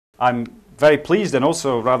I'm very pleased and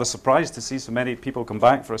also rather surprised to see so many people come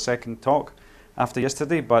back for a second talk after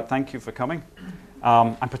yesterday, but thank you for coming.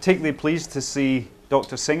 I'm particularly pleased to see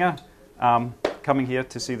Dr. Singer coming here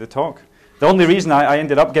to see the talk. The only reason I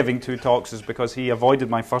ended up giving 2 talks is because he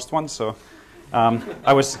avoided my first one, so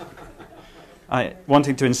I was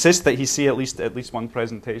wanting to insist that he see at least one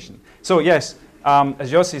presentation. So yes,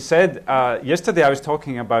 as Yossi said, yesterday I was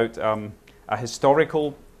talking about a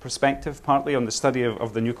historical perspective, partly on the study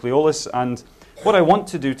of the nucleolus, and what I want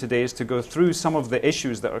to do today is to go through some of the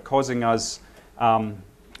issues that are causing us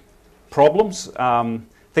problems,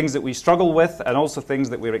 things that we struggle with, and also things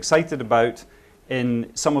that we're excited about in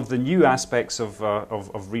some of the new aspects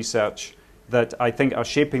of research that I think are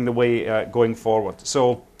shaping the way going forward.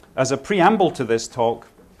 So as a preamble to this talk,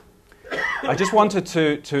 I just wanted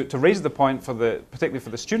to raise the point, particularly for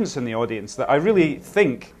the students in the audience, that I really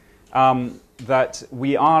think that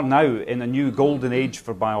we are now in a new golden age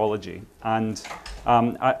for biology. And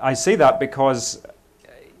I say that because,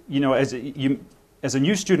 you know, as a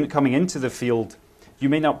new student coming into the field, you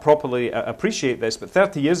may not properly appreciate this, but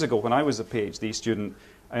 30 years ago when I was a PhD student,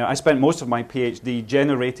 I spent most of my PhD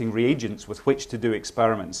generating reagents with which to do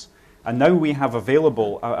experiments. And now we have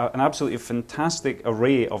available an absolutely fantastic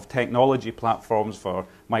array of technology platforms for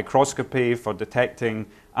microscopy, for detecting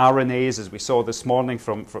RNAs, as we saw this morning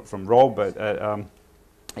from Rob,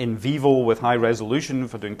 in vivo with high resolution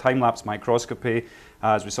for doing time-lapse microscopy,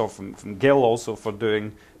 as we saw from Gil also for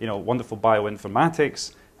doing, you know, wonderful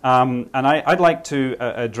bioinformatics. And I'd like to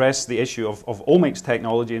address the issue of omics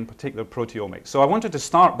technology, in particular proteomics. So I wanted to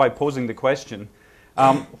start by posing the question,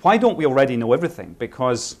 why don't we already know everything?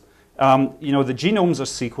 Because you know, the genomes are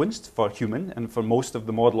sequenced for human and for most of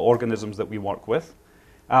the model organisms that we work with.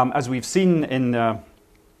 As we've seen in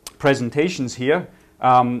presentations here,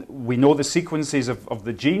 we know the sequences of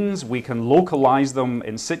the genes. We can localize them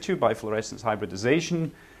in situ by fluorescence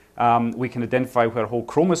hybridization. We can identify where whole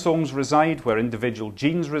chromosomes reside, where individual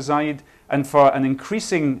genes reside. And for an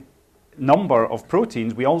increasing number of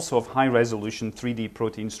proteins, we also have high-resolution 3D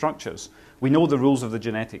protein structures. We know the rules of the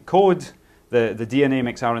genetic code. The DNA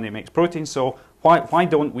makes RNA makes protein, so why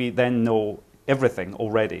don't we then know everything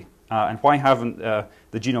already? And why haven't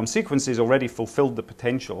the genome sequences already fulfilled the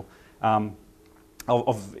potential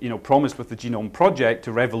of you know, promised with the Genome Project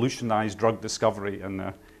to revolutionize drug discovery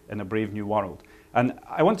in a brave new world? And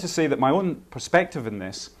I want to say that my own perspective in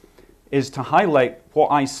this is to highlight what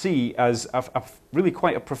I see as really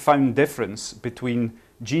quite a profound difference between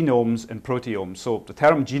genomes and proteomes. So the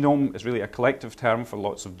term genome is really a collective term for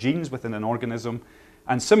lots of genes within an organism.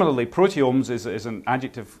 And similarly, proteomes is an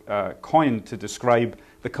adjective coined to describe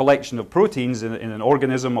the collection of proteins in an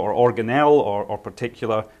organism or organelle or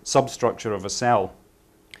particular substructure of a cell.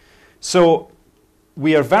 So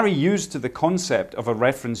we are very used to the concept of a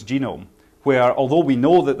reference genome, where although we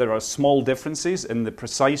know that there are small differences in the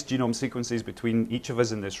precise genome sequences between each of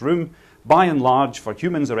us in this room, by and large, for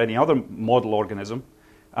humans or any other model organism,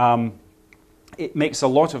 it makes a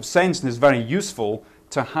lot of sense and is very useful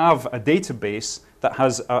to have a database that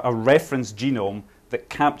has a reference genome that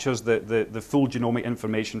captures the full genomic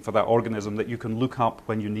information for that organism that you can look up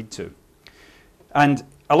when you need to. And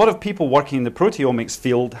a lot of people working in the proteomics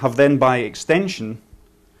field have then, by extension,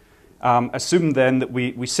 assumed then that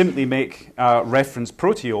we simply make reference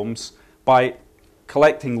proteomes by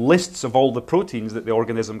collecting lists of all the proteins that the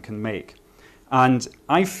organism can make. And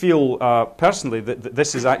I feel personally that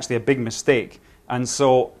this is actually a big mistake. And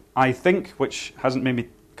so I think, which hasn't made me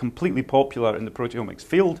completely popular in the proteomics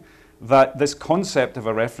field, that this concept of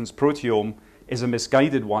a reference proteome is a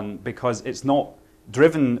misguided one because it's not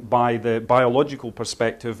driven by the biological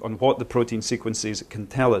perspective on what the protein sequences can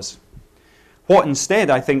tell us. What instead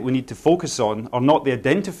I think we need to focus on are not the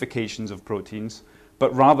identifications of proteins,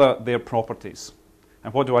 but rather their properties.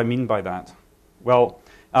 And what do I mean by that? Well,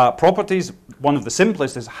 properties, one of the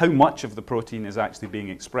simplest is how much of the protein is actually being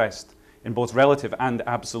expressed in both relative and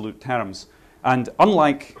absolute terms. And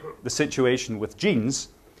unlike the situation with genes,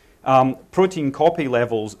 protein copy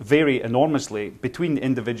levels vary enormously between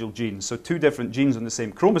individual genes. So 2 different genes on the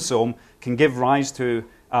same chromosome can give rise to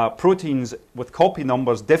proteins with copy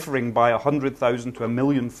numbers differing by 100,000 to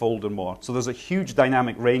 1,000,000-fold or more. So there's a huge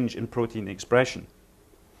dynamic range in protein expression.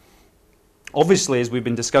 Obviously, as we've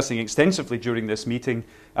been discussing extensively during this meeting,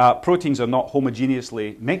 proteins are not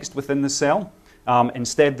homogeneously mixed within the cell.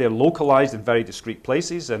 Instead, they're localized in very discrete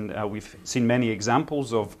places, and we've seen many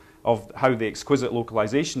examples of how the exquisite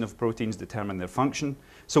localization of proteins determine their function.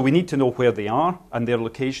 So we need to know where they are, and their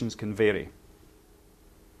locations can vary.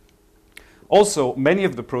 Also, many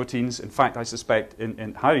of the proteins, in fact, I suspect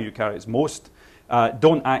in higher eukaryotes, most,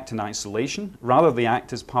 don't act in isolation. Rather, they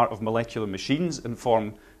act as part of molecular machines and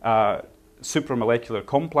form supramolecular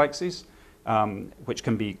complexes, which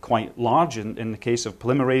can be quite large in the case of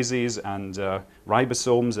polymerases and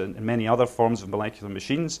ribosomes and many other forms of molecular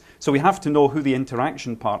machines. So we have to know who the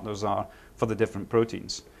interaction partners are for the different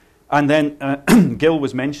proteins. And then Gil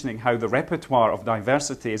was mentioning how the repertoire of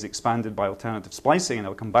diversity is expanded by alternative splicing, and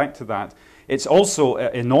I'll come back to that. It's also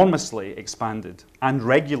enormously expanded and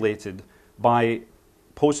regulated by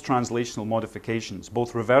post-translational modifications,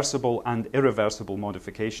 both reversible and irreversible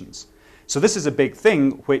modifications. So this is a big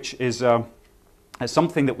thing, which is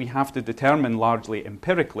something that we have to determine largely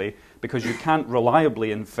empirically, because you can't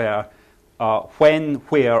reliably infer when,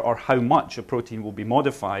 where, or how much a protein will be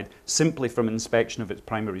modified simply from inspection of its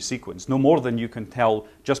primary sequence. No more than you can tell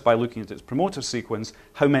just by looking at its promoter sequence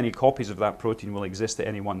how many copies of that protein will exist at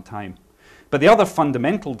any one time. But the other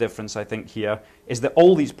fundamental difference, I think, here is that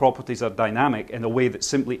all these properties are dynamic in a way that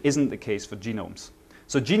simply isn't the case for genomes.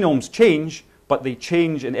 So genomes change, but they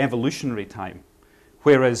change in evolutionary time,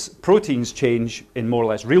 whereas proteins change in more or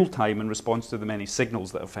less real time in response to the many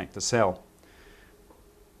signals that affect the cell.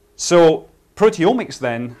 So proteomics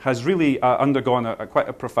then has really undergone quite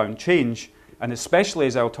a profound change, and especially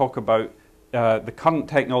as I'll talk about the current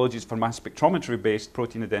technologies for mass spectrometry-based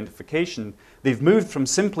protein identification, they've moved from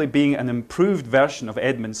simply being an improved version of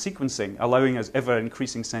Edmund sequencing, allowing us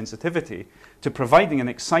ever-increasing sensitivity, to providing an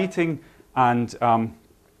exciting and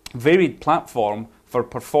varied platform for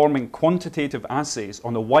performing quantitative assays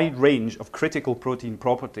on a wide range of critical protein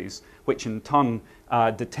properties, which in turn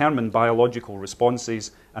determine biological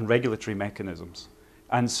responses and regulatory mechanisms.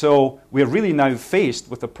 And so we're really now faced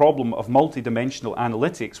with the problem of multidimensional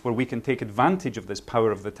analytics, where we can take advantage of this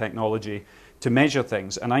power of the technology to measure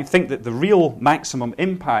things. And I think that the real maximum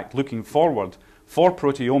impact looking forward for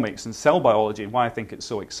proteomics and cell biology, and why I think it's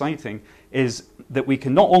so exciting, is that we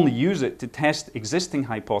can not only use it to test existing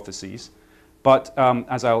hypotheses, but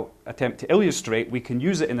as I'll attempt to illustrate, we can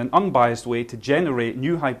use it in an unbiased way to generate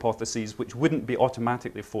new hypotheses which wouldn't be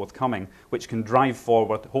automatically forthcoming, which can drive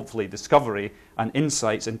forward, hopefully, discovery and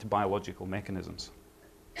insights into biological mechanisms.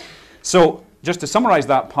 So just to summarize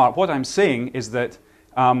that part, what I'm saying is that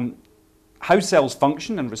how cells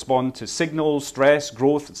function and respond to signals, stress,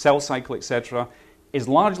 growth, cell cycle, etc., is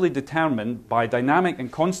largely determined by a dynamic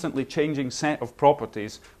and constantly changing set of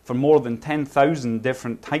properties for more than 10,000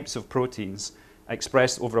 different types of proteins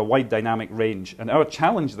expressed over a wide dynamic range. And our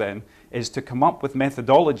challenge then is to come up with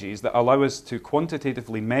methodologies that allow us to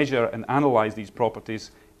quantitatively measure and analyze these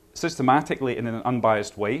properties systematically in an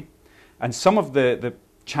unbiased way. And some of the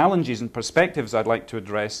challenges and perspectives I'd like to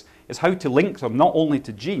address is how to link them not only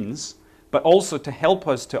to genes, but also to help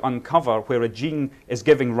us to uncover where a gene is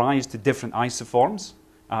giving rise to different isoforms,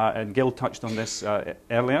 and Gil touched on this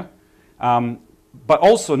earlier, but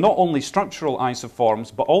also not only structural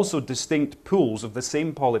isoforms, but also distinct pools of the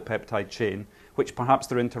same polypeptide chain, which perhaps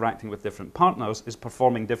they're interacting with different partners, is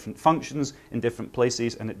performing different functions in different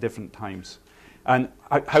places and at different times. And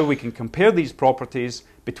how we can compare these properties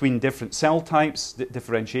between different cell types,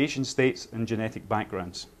 differentiation states, and genetic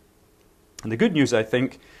backgrounds. And the good news, I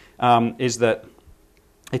think, is that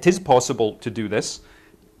it is possible to do this,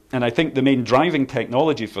 and I think the main driving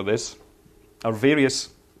technology for this are various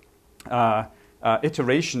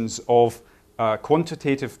iterations of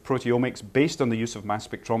quantitative proteomics based on the use of mass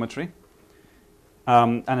spectrometry.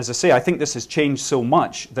 And as I say, I think this has changed so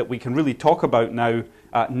much that we can really talk about now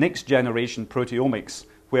next generation proteomics,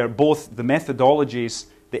 where both the methodologies,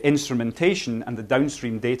 the instrumentation, and the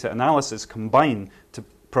downstream data analysis combine to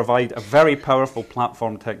provide a very powerful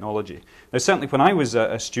platform technology. Now, certainly when I was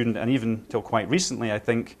a student, and even till quite recently, I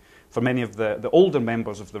think, for many of the older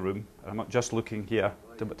members of the room, I'm not just looking here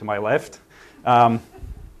to my left,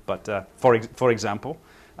 but for example,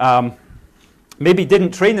 maybe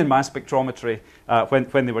didn't train in mass spectrometry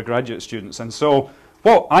when they were graduate students. And so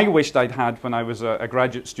what I wished I'd had when I was a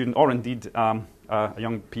graduate student, or indeed a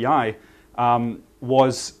young PI,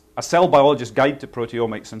 was a cell biologist guide to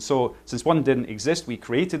proteomics. And so since one didn't exist, we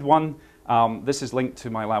created one. This is linked to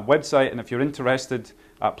my lab website, and if you're interested,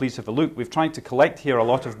 please have a look. We've tried to collect here a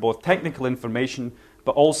lot of both technical information,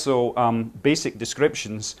 but also basic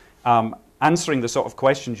descriptions, answering the sort of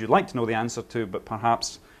questions you'd like to know the answer to, but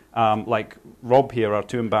perhaps, like Rob here, are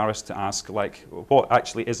too embarrassed to ask, like, what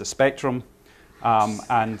actually is a spectrum?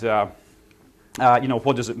 And you know,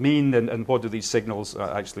 what does it mean, and what do these signals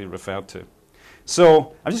actually refer to?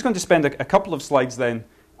 So I'm just going to spend a couple of slides then,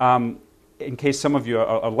 in case some of you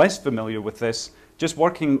are less familiar with this, just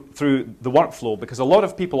working through the workflow, because a lot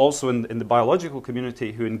of people also in the biological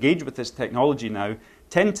community who engage with this technology now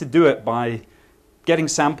tend to do it by getting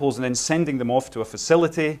samples and then sending them off to a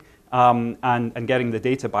facility and getting the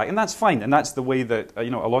data back. And that's fine, and that's the way that a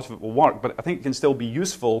lot of it will work, but I think it can still be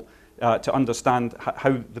useful to understand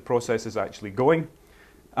how the process is actually going.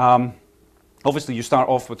 Obviously, you start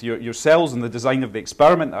off with your cells and the design of the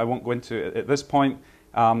experiment. I won't go into it at this point.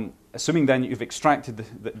 Assuming then you've extracted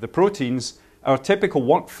the proteins, our typical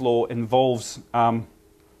workflow involves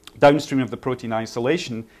downstream of the protein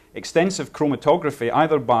isolation, extensive chromatography,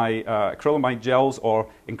 either by acrylamide gels or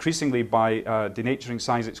increasingly by denaturing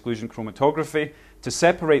size exclusion chromatography to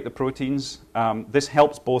separate the proteins. This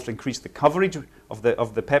helps both increase the coverage of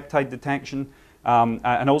the peptide detection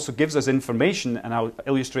and also gives us information, and I'll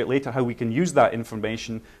illustrate later how we can use that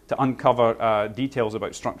information to uncover details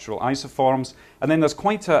about structural isoforms. And then there's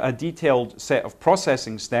quite a detailed set of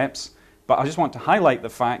processing steps, but I just want to highlight the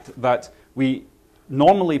fact that we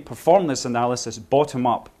normally perform this analysis bottom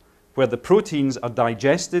up, where the proteins are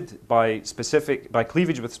digested by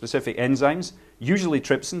cleavage with specific enzymes, usually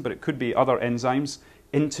trypsin, but it could be other enzymes,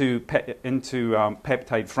 into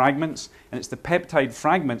peptide fragments. And it's the peptide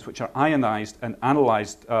fragments which are ionized and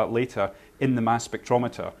analyzed later in the mass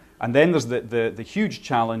spectrometer. And then there's the huge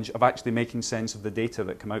challenge of actually making sense of the data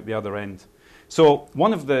that come out the other end. So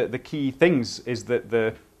one of the key things is that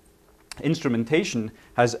the instrumentation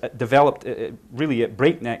has developed really at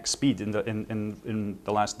breakneck speed in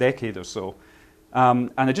the last decade or so.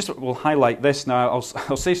 And I just will highlight this now. I'll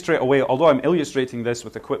say straight away, although I'm illustrating this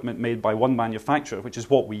with equipment made by one manufacturer, which is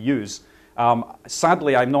what we use,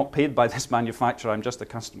 sadly I'm not paid by this manufacturer, I'm just a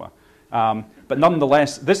customer. But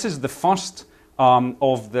nonetheless, this is the first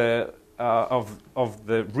of the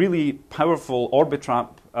really powerful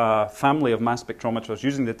Orbitrap family of mass spectrometers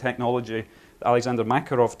using the technology that Alexander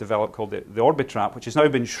Makarov developed called the Orbitrap, which has now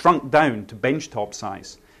been shrunk down to benchtop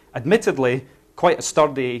size. Admittedly, quite a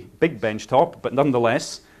sturdy, big benchtop, but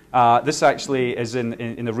nonetheless, this actually is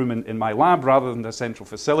in a room in my lab rather than the central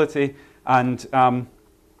facility, and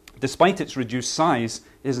despite its reduced size,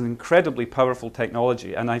 it is an incredibly powerful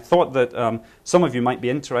technology. And I thought that some of you might be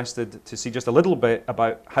interested to see just a little bit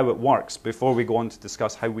about how it works before we go on to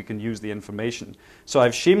discuss how we can use the information. So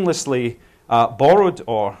I've shamelessly borrowed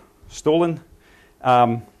or stolen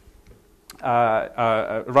a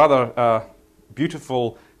rather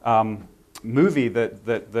beautiful movie that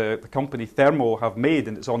the company Thermo have made,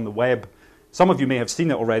 and it's on the web. Some of you may have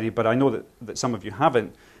seen it already, but I know that some of you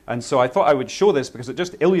haven't. And so I thought I would show this because it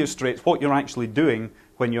just illustrates what you're actually doing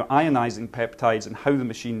when you're ionizing peptides and how the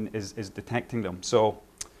machine is detecting them. So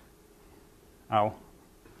I'll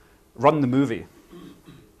run the movie.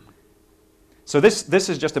 So this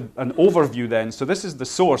is just an overview then. So this is the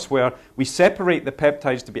source where we separate the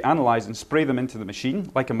peptides to be analyzed and spray them into the machine.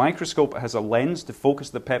 Like a microscope, it has a lens to focus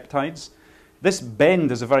the peptides. This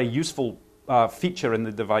bend is a very useful feature in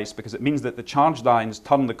the device because it means that the charged ions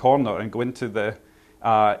turn the corner and go into the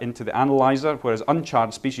analyzer, whereas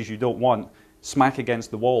uncharged species you don't want smack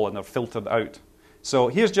against the wall and are filtered out. So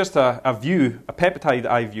here's just a view, a peptide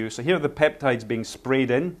eye view. So here are the peptides being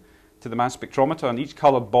sprayed in to the mass spectrometer, and each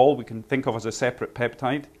colored ball we can think of as a separate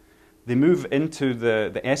peptide. They move into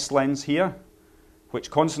the S lens here,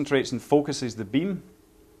 which concentrates and focuses the beam.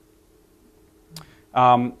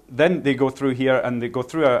 Then they go through here, and they go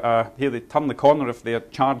through here they turn the corner if they're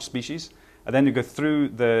charged species, and then they go through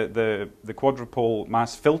the quadrupole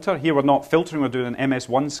mass filter. Here we're not filtering, we're doing an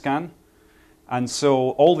MS1 scan. And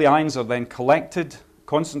so all the ions are then collected,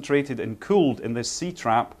 concentrated and cooled in this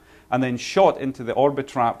C-trap, and then shot into the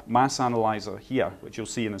Orbitrap mass analyzer here, which you'll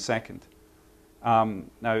see in a second. Now,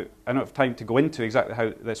 I don't have time to go into exactly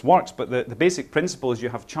how this works, but the basic principle is you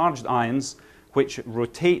have charged ions which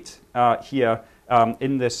rotate here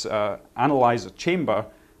in this analyzer chamber,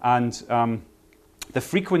 and the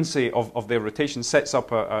frequency of their rotation sets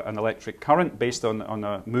up an electric current based on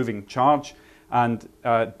a moving charge, and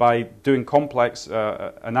by doing complex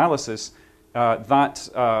analysis,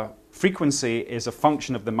 that frequency is a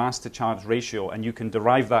function of the mass to charge ratio, and you can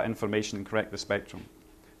derive that information and collect the spectrum.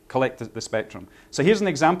 So here's an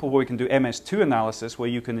example where we can do MS2 analysis, where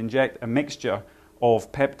you can inject a mixture of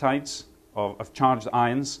peptides, of charged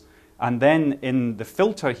ions, and then in the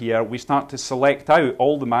filter here, we start to select out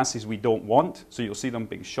all the masses we don't want. So you'll see them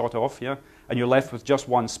being shot off here, and you're left with just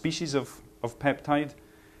one species of peptide.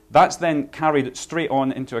 That's then carried straight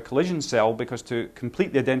on into a collision cell, because to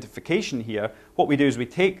complete the identification here, what we do is we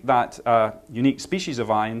take that unique species of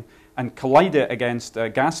ion and collide it against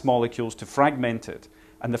gas molecules to fragment it.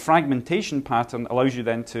 And the fragmentation pattern allows you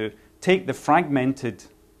then to take the fragmented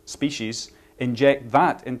species, inject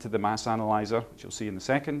that into the mass analyzer, which you'll see in a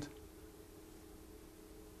second.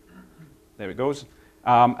 There it goes.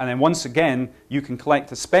 And then once again, you can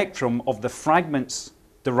collect a spectrum of the fragments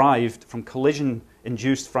derived from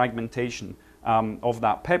collision-induced fragmentation of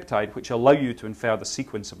that peptide, which allow you to infer the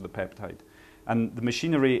sequence of the peptide. And the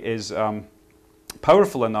machinery is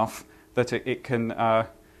powerful enough that it can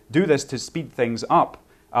do this to speed things up.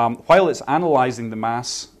 While it's analyzing the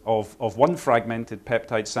mass of one fragmented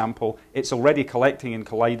peptide sample, it's already collecting and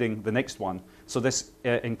colliding the next one. So this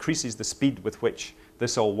increases the speed with which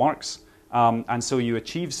this all works. And so you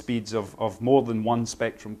achieve speeds of more than 1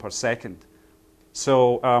 spectrum per second.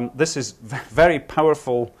 So this is very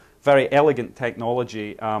powerful, very elegant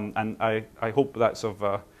technology, and I hope that's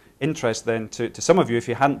of interest then to some of you, if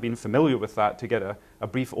you hadn't been familiar with that, to get a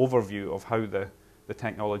brief overview of how the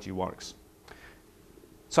technology works.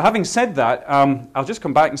 So having said that, I'll just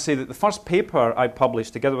come back and say that the first paper I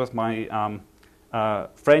published together with my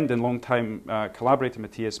friend and longtime collaborator,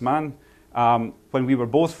 Matthias Mann, when we were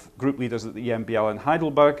both group leaders at the EMBL in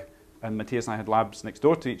Heidelberg, and Matthias and I had labs next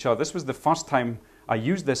door to each other. This was the first time I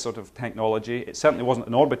used this sort of technology. It certainly wasn't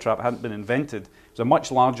an Orbitrap, it hadn't been invented. It was a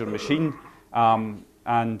much larger machine, and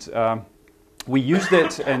we used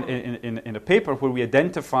it in a paper where we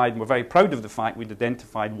identified, and we're very proud of the fact we'd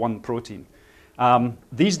identified one protein.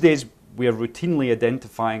 These days, we are routinely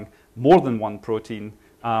identifying more than one protein.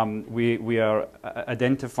 We are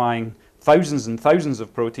identifying thousands and thousands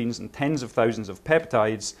of proteins and tens of thousands of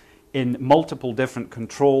peptides in multiple different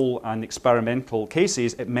control and experimental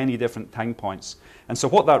cases at many different time points. And so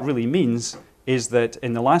what that really means is that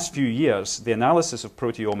in the last few years, the analysis of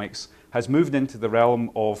proteomics has moved into the realm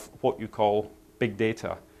of what you call big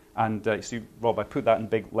data. And you see, Rob, I put that in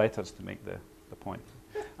big letters to make the point.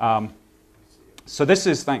 So this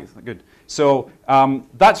is, thanks, good. So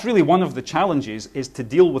that's really one of the challenges, is to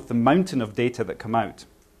deal with the mountain of data that come out.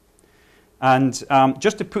 And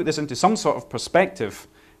just to put this into some sort of perspective,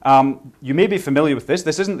 you may be familiar with this.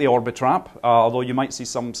 This isn't the Orbitrap, although you might see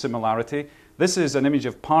some similarity. This is an image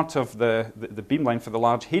of part of the beamline for the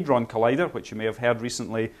Large Hadron Collider, which you may have heard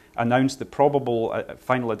recently announced the probable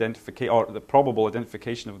final identification, or the probable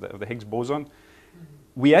identification of the Higgs boson.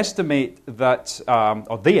 We estimate that,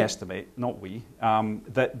 or they estimate, not we,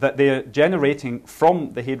 that they're generating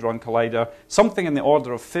from the Hadron Collider something in the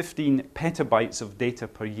order of 15 petabytes of data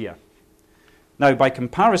per year. Now, by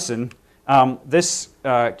comparison, this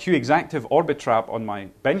Q-exactive Orbitrap on my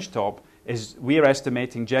benchtop is, we are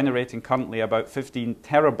estimating, generating currently about 15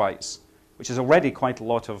 terabytes, which is already quite a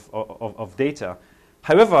lot of data.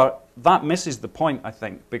 However, that misses the point, I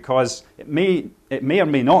think, because it may or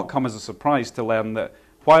may not come as a surprise to learn that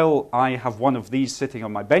while I have one of these sitting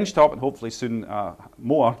on my benchtop, and hopefully soon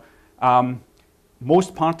more,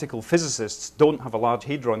 most particle physicists don't have a Large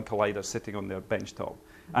Hadron Collider sitting on their benchtop.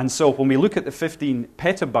 And so when we look at the 15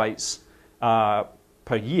 petabytes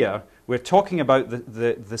per year, we're talking about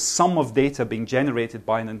the sum of data being generated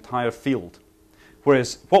by an entire field.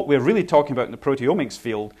 Whereas what we're really talking about in the proteomics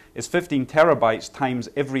field is 15 terabytes times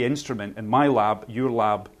every instrument in my lab, your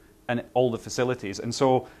lab, and all the facilities. And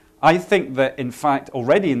so I think that, in fact,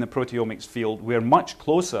 already in the proteomics field, we're much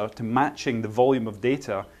closer to matching the volume of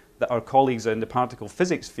data that our colleagues in the particle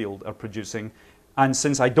physics field are producing. And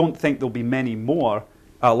since I don't think there'll be many more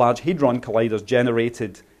Large Hadron Colliders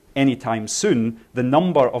generated anytime soon, the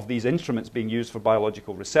number of these instruments being used for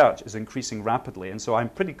biological research is increasing rapidly. And so I'm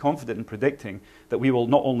pretty confident in predicting that we will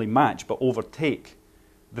not only match, but overtake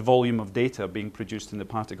the volume of data being produced in the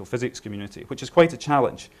particle physics community, which is quite a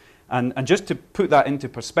challenge. And just to put that into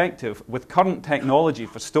perspective, with current technology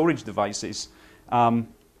for storage devices,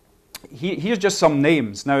 here's just some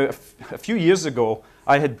names. Now, a few years ago,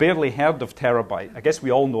 I had barely heard of terabyte. I guess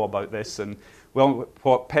we all know about this, and well,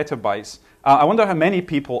 what petabytes. I wonder how many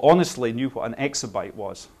people honestly knew what an exabyte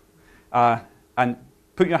was. And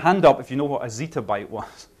put your hand up if you know what a zettabyte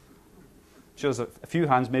was. Shows a few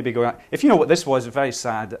hands maybe going out. If you know what this was, it's very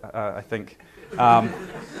sad, I think. I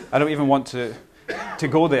don't even want to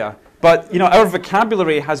go there. But you know, our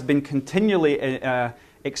vocabulary has been continually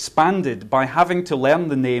expanded by having to learn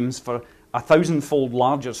the names for 1,000-fold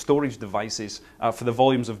larger storage devices for the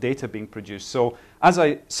volumes of data being produced. So as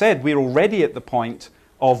I said, we're already at the point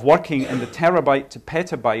of working in the terabyte to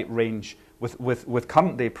petabyte range with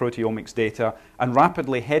current day proteomics data, and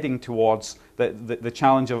rapidly heading towards the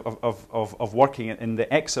challenge of working in the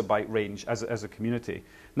exabyte range as a community.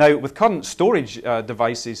 Now, with current storage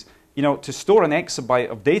devices, you know, to store an exabyte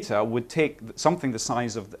of data would take something the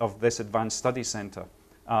size of this advanced study center,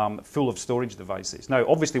 full of storage devices. Now,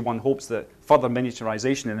 obviously, one hopes that further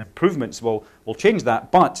miniaturization and improvements will change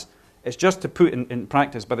that, but it's just to put in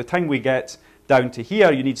practice. By the time we get down to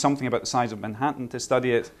here, you need something about the size of Manhattan to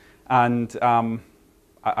study it, and I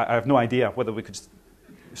have no idea whether we could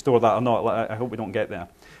store that or not. I hope we don't get there.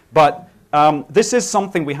 But this is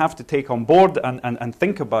something we have to take on board and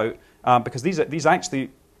think about because these actually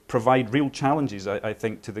provide real challenges, I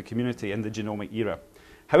think, to the community in the genomic era.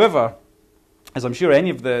 However, as I'm sure any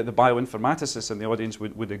of the bioinformaticists in the audience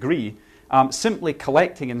would agree, simply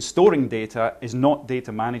collecting and storing data is not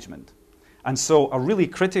data management. And so a really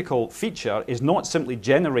critical feature is not simply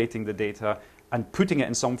generating the data and putting it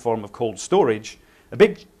in some form of cold storage. A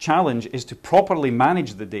big challenge is to properly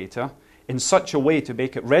manage the data in such a way to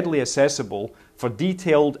make it readily accessible for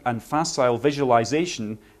detailed and facile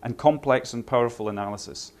visualization and complex and powerful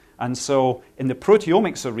analysis. And so in the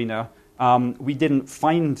proteomics arena, we didn't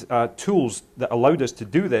find tools that allowed us to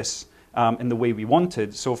do this in the way we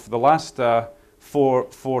wanted. So for the last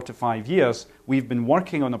 4 to 5 years, we've been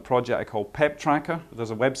working on a project I call PEP Tracker.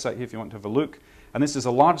 There's a website here if you want to have a look. And this is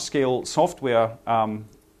a large-scale software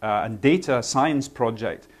and data science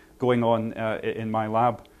project going on in my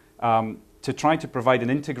lab to try to provide an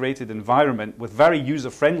integrated environment with very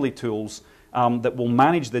user-friendly tools that will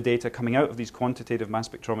manage the data coming out of these quantitative mass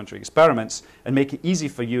spectrometry experiments and make it easy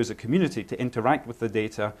for you as a community to interact with the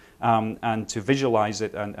data and to visualize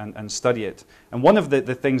it and study it. And one of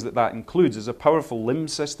the things that includes is a powerful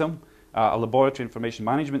LIMS system, a laboratory information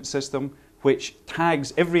management system, which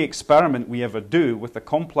tags every experiment we ever do with a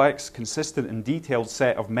complex, consistent, and detailed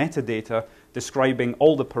set of metadata describing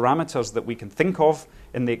all the parameters that we can think of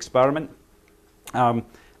in the experiment.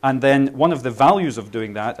 And then one of the values of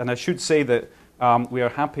doing that, and I should say that we are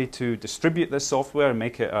happy to distribute this software and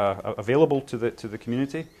make it available to the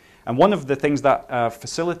community. And one of the things that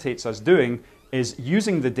facilitates us doing is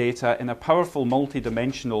using the data in a powerful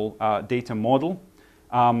multi-dimensional data model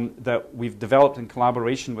that we've developed in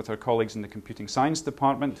collaboration with our colleagues in the computing science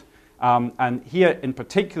department. And here in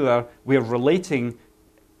particular, we're relating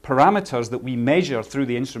parameters that we measure through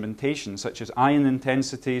the instrumentation, such as ion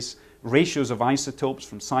intensities, ratios of isotopes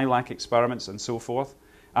from SciLac experiments and so forth,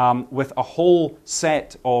 with a whole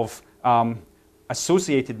set of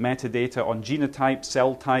associated metadata on genotype,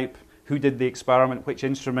 cell type, who did the experiment, which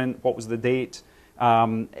instrument, what was the date,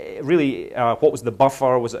 what was the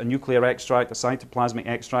buffer, was it a nuclear extract, a cytoplasmic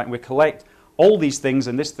extract, and we collect all these things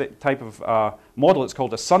in this type of model. It's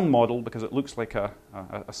called a sun model because it looks like a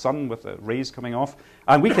sun with rays coming off.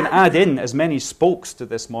 And we can add in as many spokes to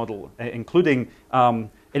this model, including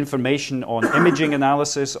information on imaging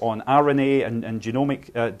analysis, on RNA and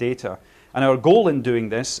genomic data. And our goal in doing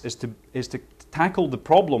this is to tackle the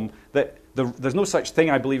problem that there's no such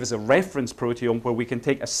thing, I believe, as a reference proteome where we can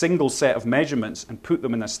take a single set of measurements and put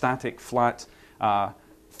them in a static, flat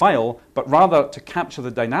file, but rather to capture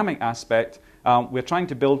the dynamic aspect, we're trying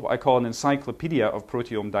to build what I call an encyclopedia of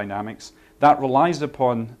proteome dynamics that relies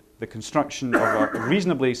upon the construction of a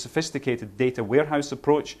reasonably sophisticated data warehouse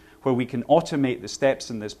approach where we can automate the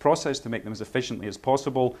steps in this process to make them as efficiently as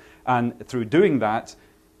possible, and through doing that,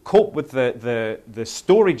 cope with the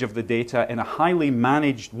storage of the data in a highly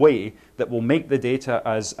managed way that will make the data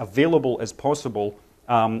as available as possible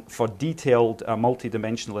for detailed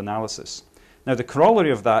multidimensional analysis. Now, the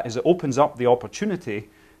corollary of that is it opens up the opportunity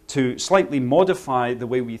to slightly modify the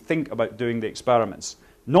way we think about doing the experiments.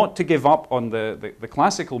 Not to give up on the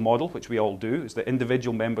classical model, which we all do, is that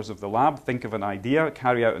individual members of the lab think of an idea,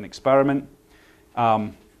 carry out an experiment,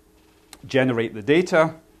 generate the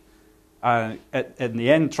data, in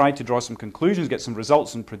the end try to draw some conclusions, get some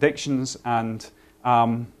results and predictions, and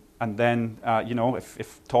then, you know,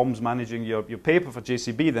 if Tom's managing your paper for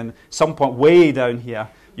JCB, then some point way down here,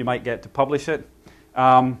 you might get to publish it.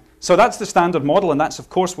 So that's the standard model, and that's, of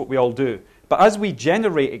course, what we all do. But as we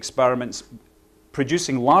generate experiments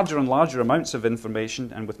producing larger and larger amounts of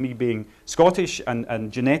information, and with me being Scottish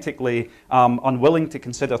and genetically unwilling to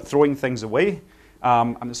consider throwing things away,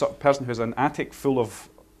 I'm the sort of person who has an attic full of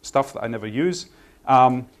stuff that I never use,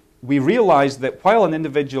 we realized that while an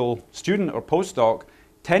individual student or postdoc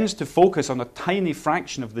tends to focus on a tiny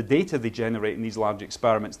fraction of the data they generate in these large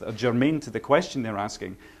experiments that are germane to the question they're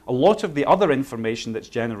asking, a lot of the other information that's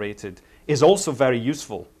generated is also very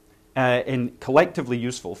useful, collectively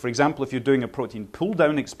useful. For example, if you're doing a protein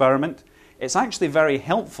pull-down experiment, it's actually very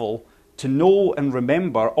helpful to know and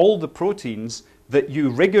remember all the proteins that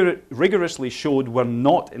you rigorously showed were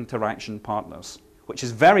not interaction partners, which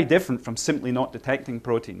is very different from simply not detecting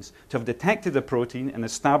proteins. To have detected a protein and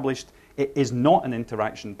established it is not an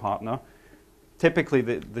interaction partner, typically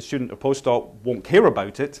the student or postdoc won't care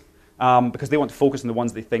about it because they want to focus on the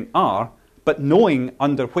ones they think are, but knowing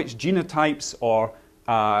under which genotypes or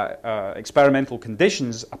experimental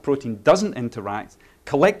conditions a protein doesn't interact,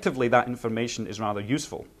 collectively that information is rather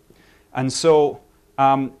useful. And so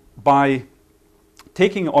by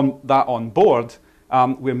taking that on board,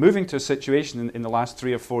 we're moving to a situation in the last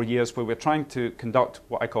 3 or 4 years where we're trying to conduct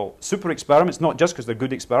what I call super experiments, not just because they're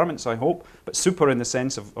good experiments, I hope, but super in the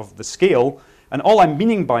sense of the scale. And all I'm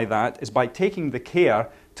meaning by that is by taking the care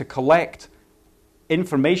to collect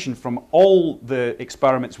information from all the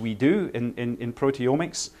experiments we do in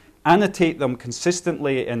proteomics, annotate them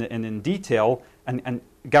consistently and in detail, and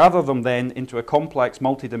gather them then into a complex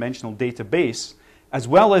multidimensional database, as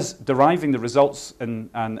well as deriving the results and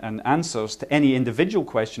answers to any individual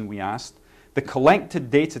question we asked. The collected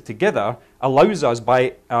data together allows us,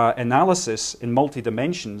 by analysis in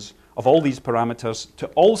multi-dimensions of all these parameters, to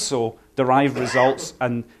also derive results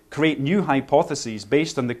and create new hypotheses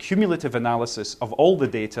based on the cumulative analysis of all the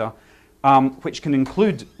data, which can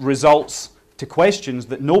include results to questions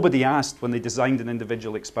that nobody asked when they designed an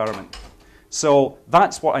individual experiment. So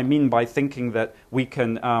that's what I mean by thinking that we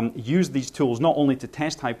can use these tools not only to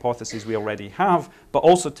test hypotheses we already have, but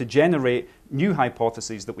also to generate new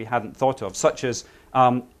hypotheses that we hadn't thought of, such as,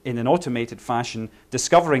 in an automated fashion,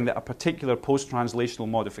 discovering that a particular post-translational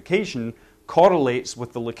modification correlates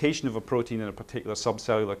with the location of a protein in a particular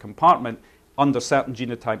subcellular compartment under certain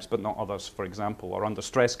genotypes but not others, for example, or under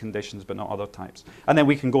stress conditions but not other types. And then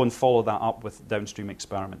we can go and follow that up with downstream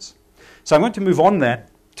experiments. So I'm going to move on then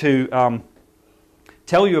to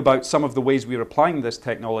tell you about some of the ways we're applying this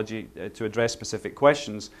technology to address specific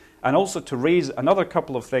questions, and also to raise another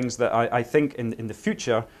couple of things that I think in the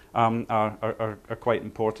future are quite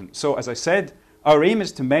important. So as I said, our aim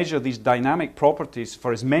is to measure these dynamic properties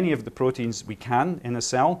for as many of the proteins we can in a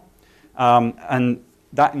cell, and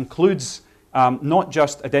that includes not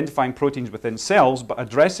just identifying proteins within cells, but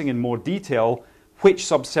addressing in more detail which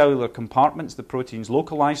subcellular compartments the proteins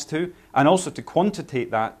localize to, and also to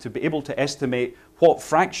quantitate that to be able to estimate what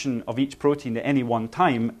fraction of each protein at any one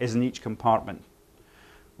time is in each compartment.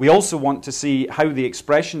 We also want to see how the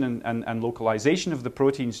expression and localization of the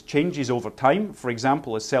proteins changes over time, for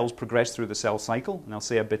example, as cells progress through the cell cycle, and I'll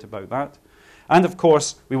say a bit about that. And of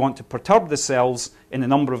course, we want to perturb the cells in a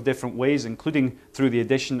number of different ways, including through the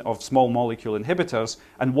addition of small molecule inhibitors,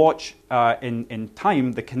 and watch in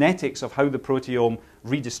time the kinetics of how the proteome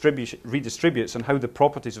redistributes and how the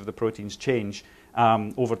properties of the proteins change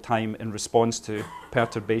over time in response to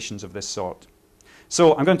perturbations of this sort.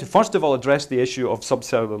 So I'm going to first of all address the issue of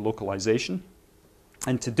subcellular localization.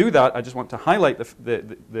 And to do that, I just want to highlight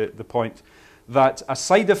the point that a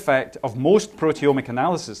side effect of most proteomic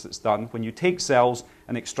analysis that's done when you take cells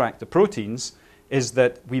and extract the proteins is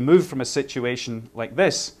that we move from a situation like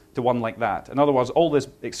this to one like that. In other words, all this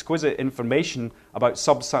exquisite information about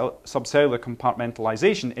subcellular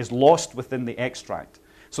compartmentalization is lost within the extract.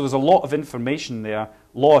 So there's a lot of information there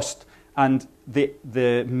lost, and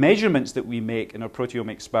the measurements that we make in our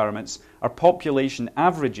proteomic experiments are population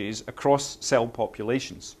averages across cell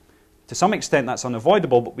populations. To some extent that's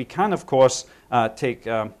unavoidable, but we can of course take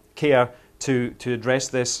care to address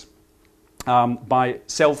this by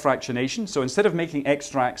cell fractionation. So instead of making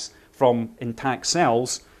extracts from intact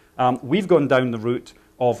cells, we've gone down the route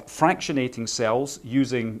of fractionating cells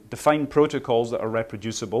using defined protocols that are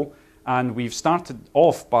reproducible. And we've started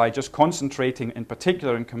off by just concentrating in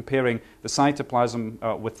particular and comparing the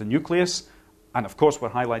cytoplasm with the nucleus. And of course we're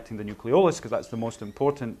highlighting the nucleolus because that's the most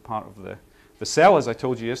important part of the cell, as I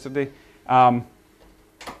told you yesterday.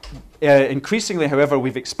 Increasingly, however,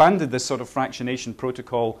 we've expanded this sort of fractionation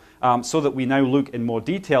protocol so that we now look in more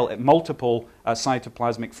detail at multiple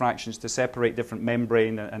cytoplasmic fractions to separate different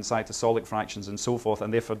membrane and cytosolic fractions and so forth,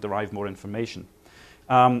 and therefore derive more information.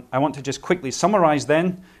 I want to just quickly summarize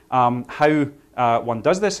then how one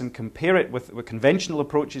does this and compare it with conventional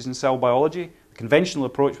approaches in cell biology. The conventional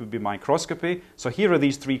approach would be microscopy. So here are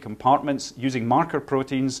these three compartments using marker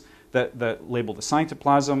proteins that label the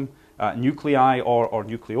cytoplasm, nuclei or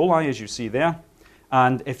nucleoli, as you see there.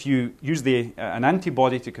 And if you use an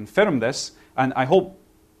antibody to confirm this, and I hope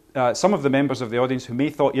some of the members of the audience who may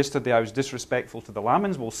thought yesterday I was disrespectful to the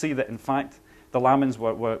Lamonds will see that in fact the Lamonds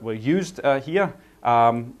were used here,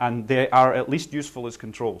 and they are at least useful as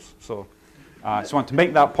controls. So I just want to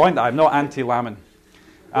make that point that I'm not anti-Lamond.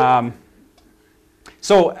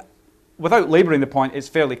 So without labouring the point, it's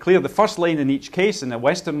fairly clear. The first line in each case in the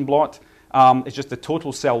Western blot is just the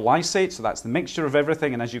total cell lysate, so that's the mixture of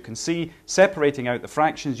everything. And as you can see, separating out the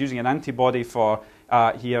fractions using an antibody for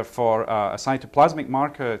here for a cytoplasmic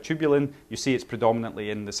marker, tubulin, you see it's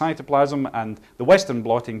predominantly in the cytoplasm, and the Western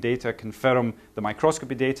blotting data confirm the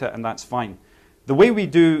microscopy data, and that's fine. The way we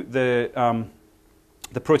do the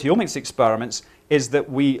proteomics experiments is that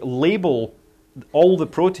we label all the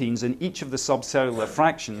proteins in each of the subcellular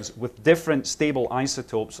fractions with different stable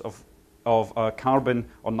isotopes of carbon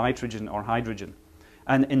or nitrogen or hydrogen.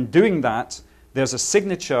 And in doing that, there's a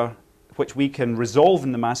signature which we can resolve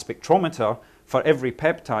in the mass spectrometer for every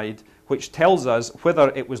peptide, which tells us whether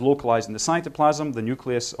it was localized in the cytoplasm, the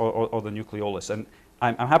nucleus, or the nucleolus. And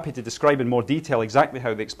I'm happy to describe in more detail exactly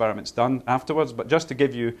how the experiment's done afterwards, but just to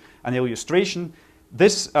give you an illustration,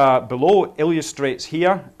 this below illustrates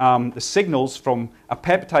here the signals from a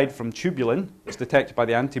peptide from tubulin. It's detected by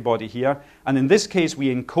the antibody here. And in this case,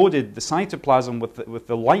 we encoded the cytoplasm with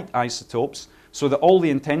the light isotopes so that all the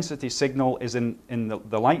intensity signal is in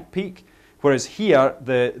the light peak, whereas here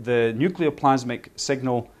the nucleoplasmic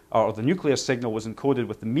signal or the nuclear signal was encoded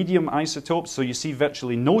with the medium isotopes. So you see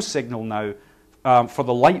virtually no signal now for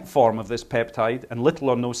the light form of this peptide and little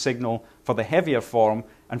or no signal for the heavier form.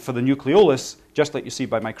 And for the nucleolus, just like you see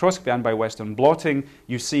by microscopy and by Western blotting,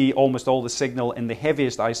 you see almost all the signal in the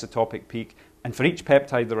heaviest isotopic peak. And for each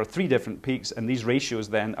peptide, there are 3 different peaks, and these ratios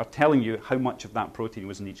then are telling you how much of that protein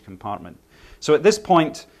was in each compartment. So at this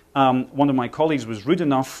point, one of my colleagues was rude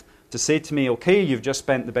enough to say to me, okay, you've just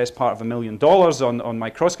spent the best part of $1 million on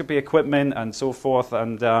microscopy equipment and so forth,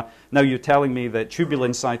 and now you're telling me that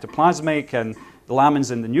tubulin's cytoplasmic and the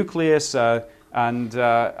Lamond's in the nucleus, and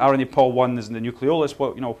RNA Pol 1 is in the nucleolus.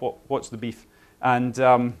 What's the beef? And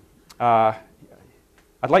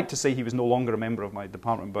I'd like to say he was no longer a member of my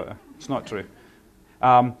department, but it's not true.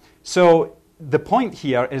 So the point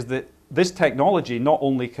here is that this technology not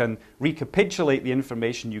only can recapitulate the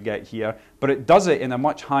information you get here, but it does it in a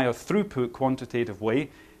much higher throughput quantitative way,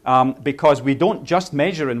 because we don't just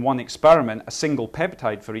measure in one experiment a single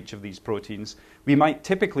peptide for each of these proteins. We might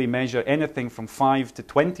typically measure anything from 5 to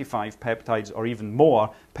 25 peptides or even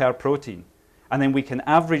more per protein. And then we can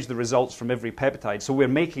average the results from every peptide. So we're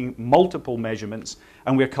making multiple measurements,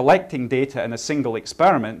 and we're collecting data in a single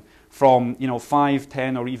experiment from 5,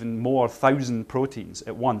 10, or even more thousand proteins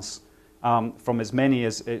at once, from as many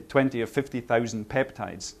as 20 or 50,000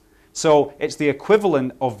 peptides. So it's the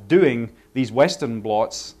equivalent of doing these Western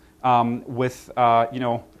blots with 5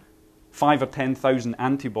 or 10,000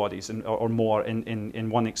 antibodies or more in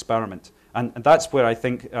one experiment. And that's where I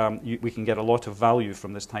think we can get a lot of value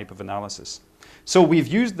from this type of analysis. So we've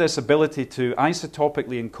used this ability to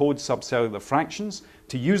isotopically encode subcellular fractions,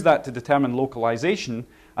 to use that to determine localization,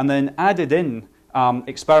 and then added in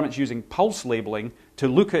experiments using pulse labeling to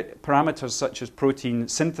look at parameters such as protein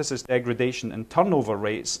synthesis, degradation, and turnover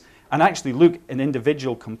rates, and actually look in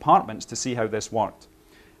individual compartments to see how this worked.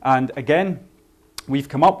 And again, we've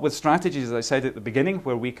come up with strategies, as I said at the beginning,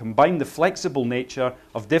 where we combine the flexible nature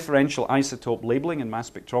of differential isotope labeling and mass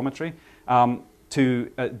spectrometry to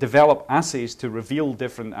develop assays to reveal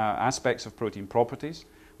different aspects of protein properties.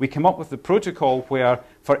 We come up with the protocol where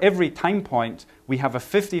for every time point we have a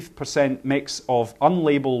 50% mix of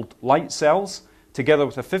unlabeled light cells together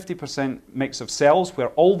with a 50% mix of cells where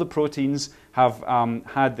all the proteins have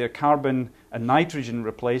had their carbon and nitrogen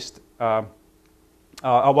replaced.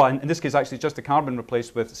 Well, in this case, actually, just the carbon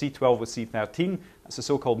replaced with C12 with C13. That's the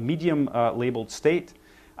so-called medium labeled state.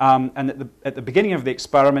 And at the beginning of the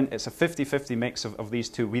experiment, it's a 50-50 mix of these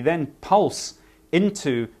two. We then pulse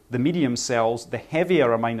into the medium cells the heavier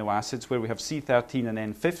amino acids, where we have C13 and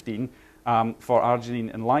N15 for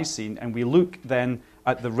arginine and lysine, and we look then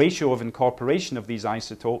at the ratio of incorporation of these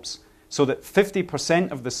isotopes so that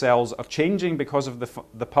 50% of the cells are changing because of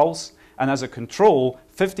the pulse, and as a control,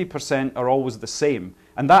 50% are always the same.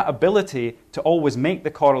 And that ability to always make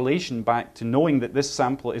the correlation back to knowing that this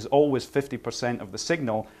sample is always 50% of the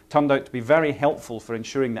signal turned out to be very helpful for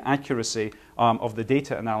ensuring the accuracy of the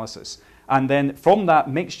data analysis. And then from that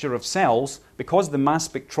mixture of cells, because the mass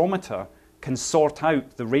spectrometer can sort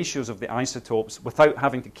out the ratios of the isotopes without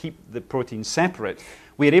having to keep the proteins separate,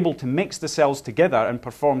 we are able to mix the cells together and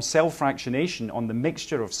perform cell fractionation on the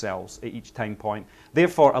mixture of cells at each time point,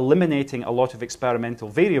 therefore eliminating a lot of experimental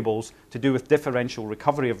variables to do with differential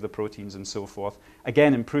recovery of the proteins and so forth,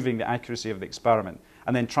 again improving the accuracy of the experiment,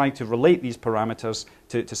 and then trying to relate these parameters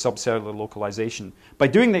to subcellular localization. By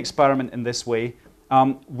doing the experiment in this way,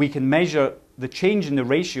 we can measure the change in the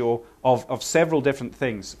ratio of several different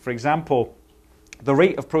things. For example, the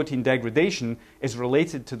rate of protein degradation is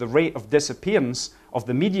related to the rate of disappearance of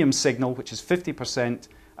the medium signal, which is 50%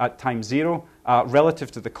 at time 0,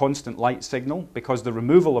 relative to the constant light signal, because the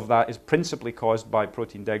removal of that is principally caused by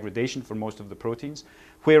protein degradation for most of the proteins,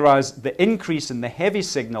 whereas the increase in the heavy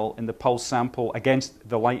signal in the pulse sample against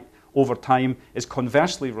the light over time is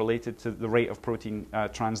conversely related to the rate of protein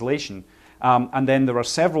translation. And then there are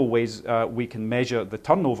several ways we can measure the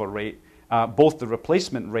turnover rate, both the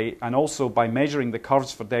replacement rate and also by measuring the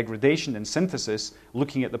curves for degradation and synthesis,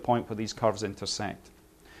 looking at the point where these curves intersect.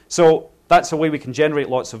 So that's a way we can generate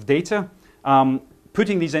lots of data.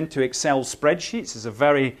 Putting these into Excel spreadsheets is a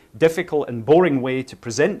very difficult and boring way to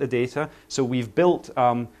present the data, so we've built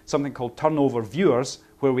something called turnover viewers,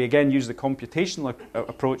 where we again use the computational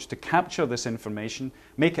approach to capture this information,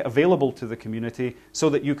 make it available to the community so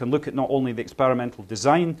that you can look at not only the experimental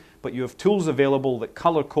design, but you have tools available that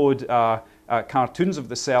color code cartoons of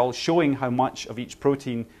the cell showing how much of each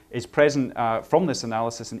protein is present from this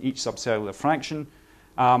analysis in each subcellular fraction.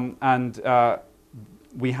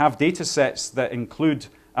 We have data sets that include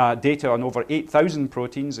data on over 8,000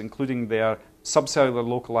 proteins, including their subcellular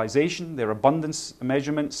localization, their abundance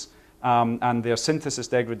measurements, and their synthesis,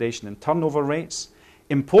 degradation, and turnover rates.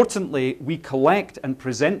 Importantly, we collect and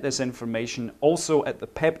present this information also at the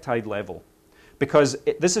peptide level. Because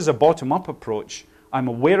this is a bottom-up approach, I'm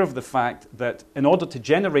aware of the fact that in order to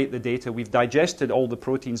generate the data, we've digested all the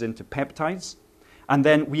proteins into peptides, and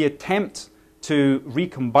then we attempt to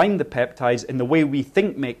recombine the peptides in the way we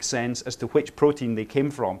think makes sense as to which protein they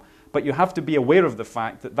came from. But you have to be aware of the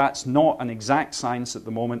fact that that's not an exact science at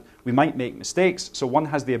the moment. We might make mistakes, so one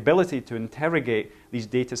has the ability to interrogate these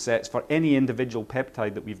data sets for any individual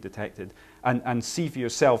peptide that we've detected and see for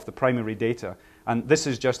yourself the primary data. And this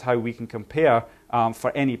is just how we can compare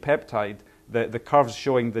for any peptide the curves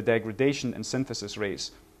showing the degradation and synthesis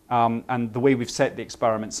rates. And the way we've set the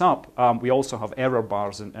experiments up, we also have error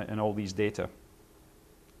bars in all these data.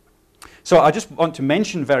 So I just want to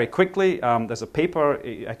mention very quickly, there's a paper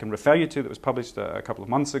I can refer you to that was published a couple of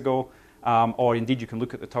months ago, or indeed you can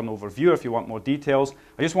look at the turnover viewer if you want more details.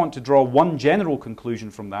 I just want to draw one general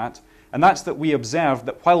conclusion from that, and that's that we observed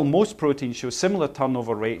that while most proteins show similar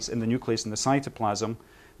turnover rates in the nucleus and the cytoplasm,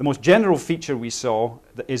 the most general feature we saw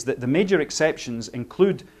is that the major exceptions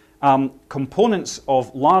include components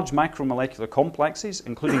of large macromolecular complexes,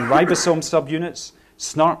 including ribosome subunits,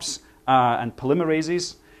 SNRPs, and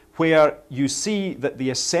polymerases, where you see that the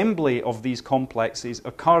assembly of these complexes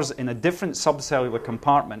occurs in a different subcellular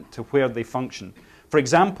compartment to where they function. For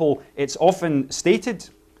example, it's often stated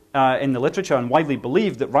in the literature and widely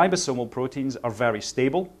believed that ribosomal proteins are very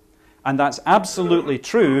stable, and that's absolutely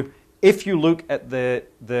true if you look at the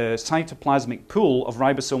cytoplasmic pool of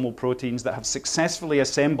ribosomal proteins that have successfully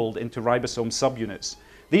assembled into ribosome subunits.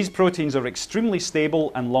 These proteins are extremely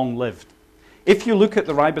stable and long-lived. If you look at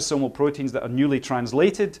the ribosomal proteins that are newly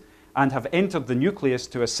translated and have entered the nucleus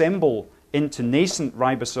to assemble into nascent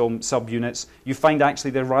ribosome subunits, you find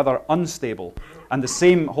actually they're rather unstable. And the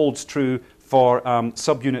same holds true for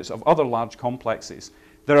subunits of other large complexes.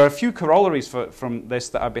 There are a few corollaries from this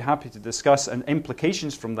that I'd be happy to discuss, and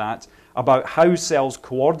implications from that about how cells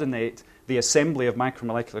coordinate the assembly of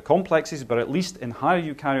macromolecular complexes, but at least in higher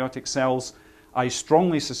eukaryotic cells, I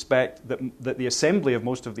strongly suspect that the assembly of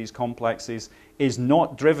most of these complexes is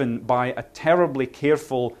not driven by a terribly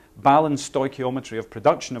careful, balanced stoichiometry of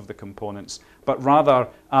production of the components, but rather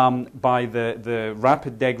by the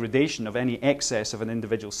rapid degradation of any excess of an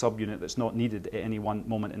individual subunit that's not needed at any one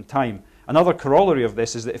moment in time. Another corollary of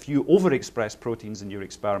this is that if you overexpress proteins in your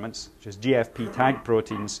experiments, such as GFP tagged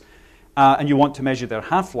proteins, and you want to measure their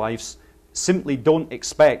half-lives, simply don't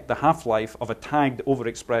expect the half-life of a tagged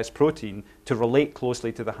overexpressed protein to relate closely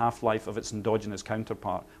to the half-life of its endogenous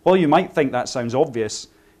counterpart. While you might think that sounds obvious,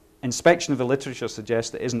 inspection of the literature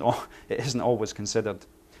suggests it isn't always considered.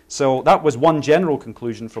 So that was one general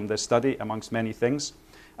conclusion from this study, amongst many things.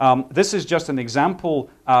 This is just an example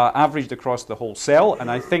averaged across the whole cell, and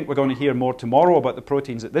I think we're going to hear more tomorrow about the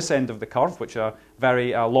proteins at this end of the curve, which are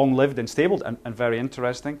very long-lived and stable and very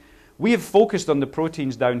interesting. We have focused on the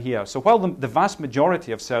proteins down here. So while the vast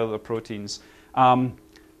majority of cellular proteins turn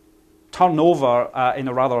over in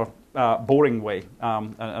a rather boring way,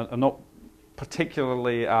 are not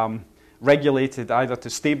particularly regulated either to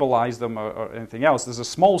stabilize them or anything else, there's a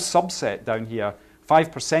small subset down here,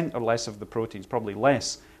 5% or less of the proteins, probably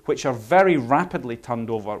less, which are very rapidly turned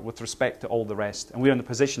over with respect to all the rest. And we're in a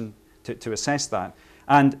position to assess that.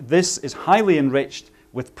 And this is highly enriched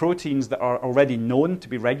with proteins that are already known to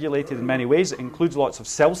be regulated in many ways. It includes lots of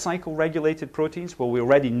cell cycle regulated proteins, where we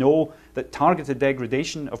already know that targeted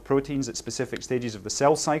degradation of proteins at specific stages of the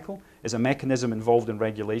cell cycle is a mechanism involved in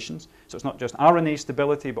regulations. So it's not just RNA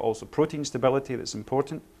stability, but also protein stability that's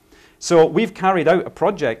important. So we've carried out a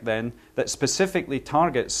project then that specifically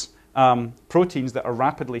targets proteins that are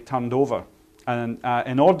rapidly turned over. And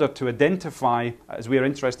in order to identify, as we are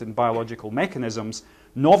interested in biological mechanisms,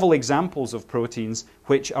 novel examples of proteins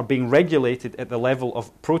which are being regulated at the level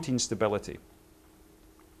of protein stability.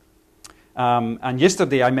 And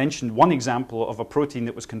yesterday I mentioned one example of a protein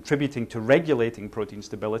that was contributing to regulating protein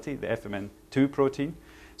stability, the FMN2 protein.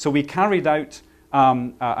 So we carried out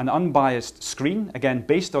an unbiased screen, again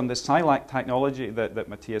based on the SILAC technology that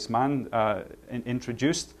Matthias Mann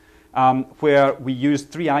introduced, where we use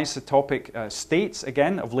 3 isotopic states,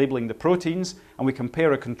 again, of labeling the proteins, and we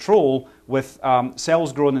compare a control with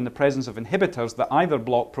cells grown in the presence of inhibitors that either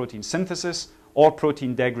block protein synthesis or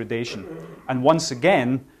protein degradation. And once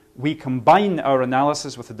again, we combine our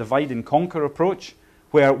analysis with a divide and conquer approach,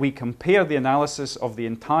 where we compare the analysis of the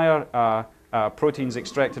entire proteins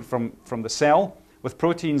extracted from the cell with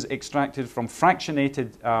proteins extracted from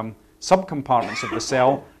fractionated subcompartments of the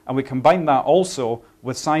cell, and we combine that also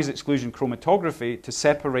with size exclusion chromatography to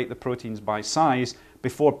separate the proteins by size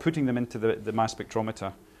before putting them into the mass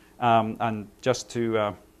spectrometer. And just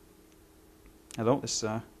to, hello, this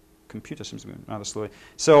computer seems to be moving rather slowly.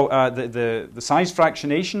 So the size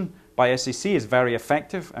fractionation by SEC is very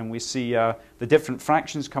effective, and we see the different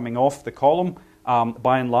fractions coming off the column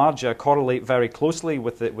by and large correlate very closely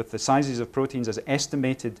with the sizes of proteins as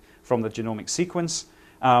estimated from the genomic sequence.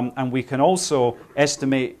 And we can also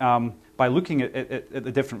estimate, by looking at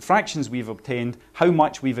the different fractions we've obtained, how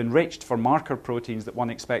much we've enriched for marker proteins that one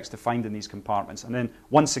expects to find in these compartments. And then,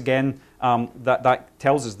 once again, that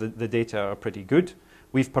tells us that the data are pretty good.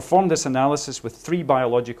 We've performed this analysis with 3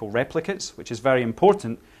 biological replicates, which is very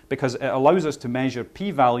important because it allows us to measure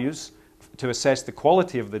p-values to assess the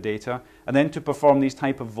quality of the data, and then to perform these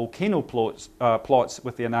type of volcano plots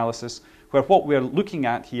with the analysis, where what we're looking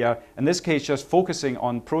at here, in this case just focusing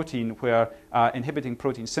on protein, where inhibiting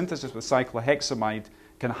protein synthesis with cyclohexamide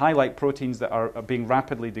can highlight proteins that are being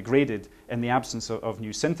rapidly degraded in the absence of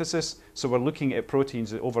new synthesis. So we're looking at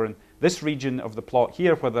proteins over in this region of the plot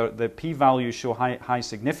here, where the p-values show high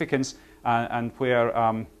significance, and where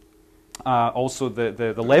also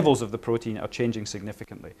the levels of the protein are changing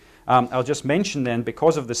significantly. I'll just mention then,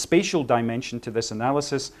 because of the spatial dimension to this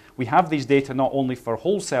analysis, we have these data not only for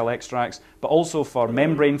whole cell extracts, but also for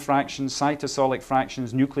membrane fractions, cytosolic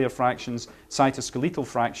fractions, nuclear fractions, cytoskeletal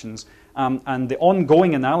fractions. And the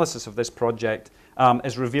ongoing analysis of this project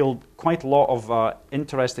has revealed quite a lot of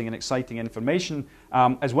interesting and exciting information,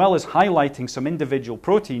 as well as highlighting some individual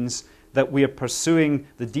proteins that we are pursuing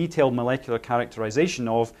the detailed molecular characterization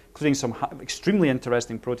of, including some extremely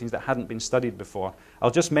interesting proteins that hadn't been studied before.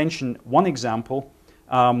 I'll just mention one example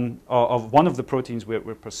of one of the proteins we're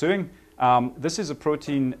pursuing. This is a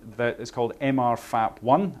protein that is called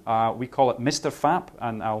MRFAP1. We call it Mr. FAP,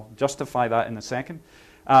 and I'll justify that in a second.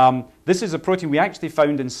 This is a protein we actually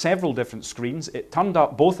found in several different screens. It turned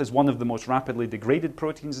up both as one of the most rapidly degraded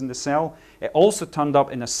proteins in the cell. It also turned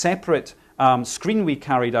up in a separate screen we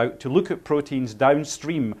carried out to look at proteins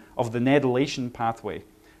downstream of the nedylation pathway.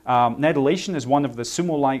 Nedylation is one of the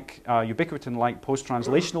sumo-like, ubiquitin-like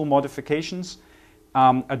post-translational modifications.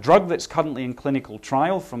 A drug that's currently in clinical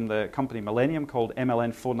trial from the company Millennium called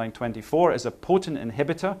MLN4924 is a potent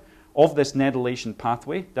inhibitor of this nedylation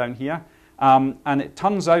pathway down here. And it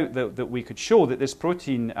turns out that we could show that this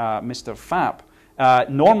protein, Mr. FAP,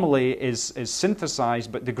 normally is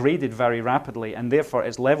synthesized but degraded very rapidly, and therefore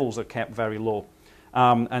its levels are kept very low.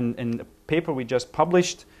 And in the paper we just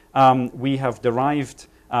published, we have derived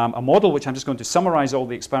a model, which I'm just going to summarize all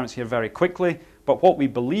the experiments here very quickly. But what we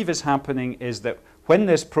believe is happening is that when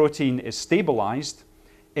this protein is stabilized,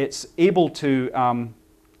 it's able to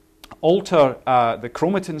alter the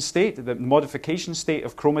chromatin state, the modification state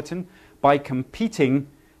of chromatin, by competing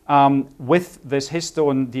with this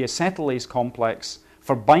histone deacetylase complex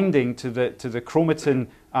for binding to the chromatin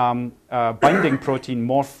binding protein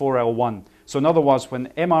MORF4L1. So in other words, when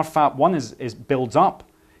MRFAP1 builds up,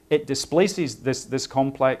 it displaces this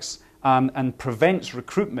complex and prevents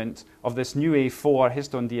recruitment of this new A4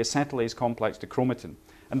 histone deacetylase complex to chromatin.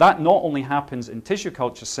 And that not only happens in tissue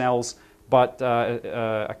culture cells, but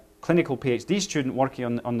a clinical PhD student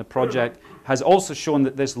working on the project has also shown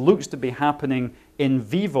that this looks to be happening in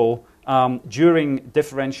vivo during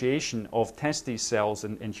differentiation of testes cells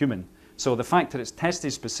in human. So the fact that it's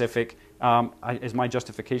testes specific is my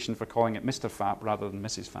justification for calling it Mr. FAP rather than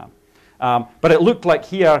Mrs. FAP. But it looked like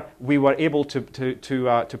here we were able to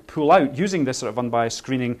pull out, using this sort of unbiased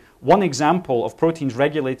screening, one example of proteins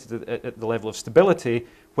regulated at the level of stability,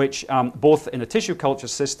 which both in a tissue culture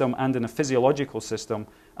system and in a physiological system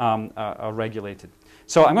are regulated.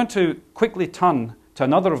 So I'm going to quickly turn to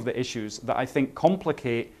another of the issues that I think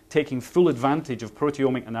complicate taking full advantage of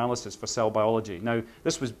proteomic analysis for cell biology. Now,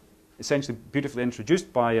 this was essentially beautifully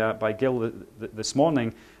introduced by Gil this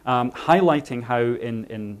morning, highlighting how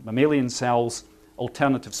in mammalian cells,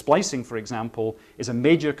 alternative splicing, for example, is a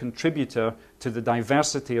major contributor to the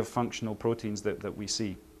diversity of functional proteins that we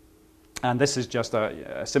see. And this is just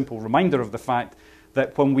a simple reminder of the fact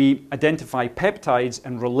that when we identify peptides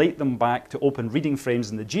and relate them back to open reading frames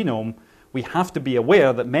in the genome, we have to be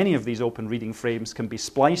aware that many of these open reading frames can be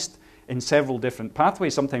spliced in several different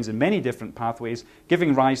pathways, sometimes in many different pathways,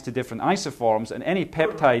 giving rise to different isoforms, and any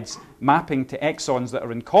peptides mapping to exons that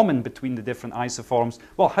are in common between the different isoforms.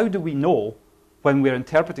 Well, how do we know when we're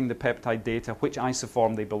interpreting the peptide data which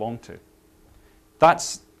isoform they belong to?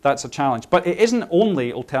 That's a challenge. But it isn't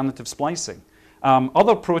only alternative splicing.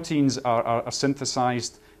 Other proteins are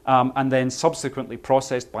synthesized and then subsequently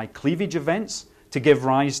processed by cleavage events to give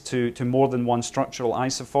rise to more than one structural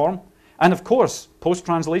isoform. And of course,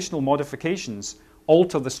 post-translational modifications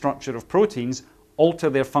alter the structure of proteins,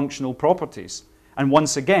 alter their functional properties. And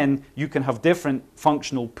once again, you can have different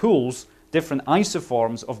functional pools, different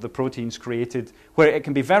isoforms of the proteins created, where it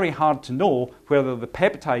can be very hard to know whether the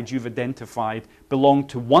peptides you've identified belong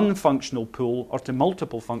to one functional pool or to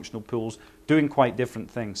multiple functional pools doing quite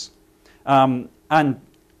different things. And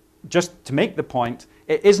just to make the point,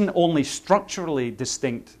 it isn't only structurally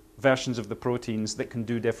distinct versions of the proteins that can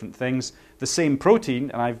do different things. The same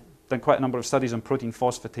protein, and I've done quite a number of studies on protein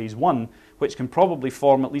phosphatase 1, which can probably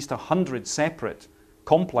form at least 100 separate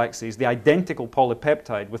complexes, the identical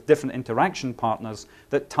polypeptide with different interaction partners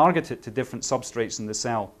that target it to different substrates in the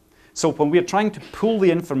cell. So when we're trying to pull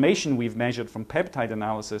the information we've measured from peptide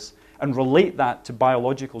analysis and relate that to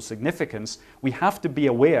biological significance, we have to be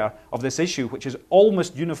aware of this issue, which is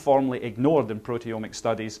almost uniformly ignored in proteomic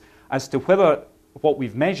studies, as to whether what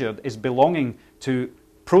we've measured is belonging to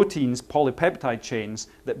proteins, polypeptide chains,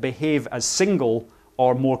 that behave as single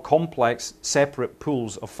or more complex separate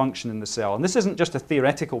pools of function in the cell. And this isn't just a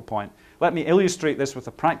theoretical point. Let me illustrate this with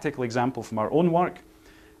a practical example from our own work.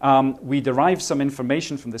 We derived some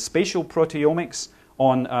information from the spatial proteomics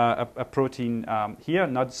on a protein here,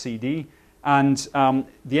 NUD-CD, and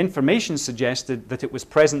the information suggested that it was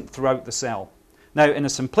present throughout the cell. Now, in a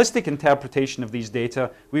simplistic interpretation of these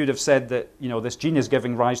data, we would have said that this gene is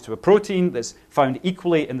giving rise to a protein that's found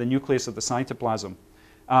equally in the nucleus of the cytoplasm.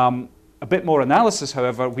 A bit more analysis,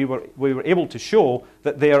 however, we were able to show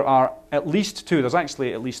that there are at least two, there's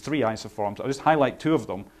actually at least three isoforms. I'll just highlight two of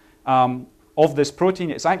them. Of this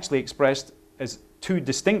protein, it's actually expressed as two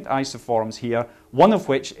distinct isoforms here, one of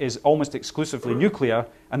which is almost exclusively nuclear,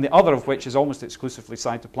 and the other of which is almost exclusively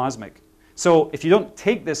cytoplasmic. So if you don't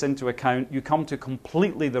take this into account, you come to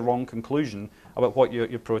completely the wrong conclusion about what your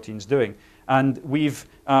protein's doing. And we've,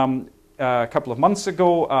 a couple of months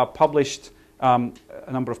ago, published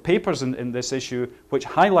a number of papers in this issue which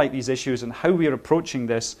highlight these issues and how we're approaching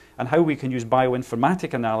this and how we can use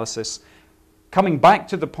bioinformatic analysis, coming back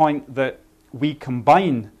to the point that we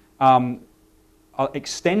combine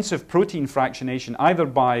extensive protein fractionation either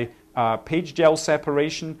by page gel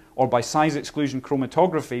separation or by size exclusion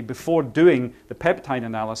chromatography before doing the peptide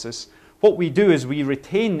analysis. What we do is we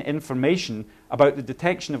retain information about the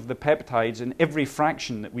detection of the peptides in every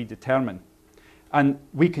fraction that we determine. And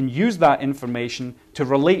we can use that information to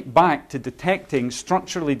relate back to detecting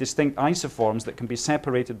structurally distinct isoforms that can be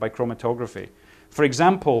separated by chromatography. For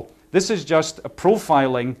example, this is just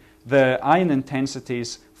profiling the ion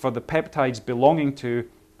intensities for the peptides belonging to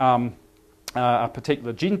a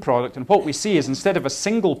particular gene product. And what we see is instead of a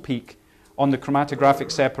single peak on the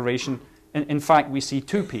chromatographic separation, in fact, we see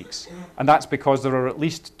two peaks. And that's because there are at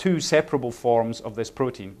least two separable forms of this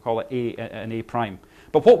protein, call it A and A prime.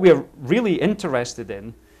 But what we're really interested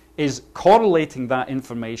in is correlating that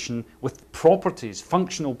information with properties,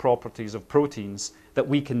 functional properties of proteins that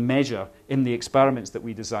we can measure in the experiments that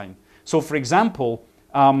we design. So for example,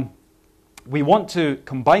 we want to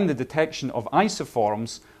combine the detection of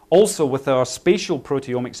isoforms also with our spatial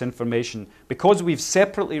proteomics information, because we've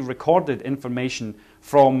separately recorded information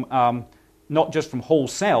from not just from whole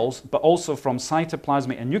cells, but also from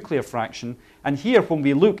cytoplasmic and nuclear fraction. And here, when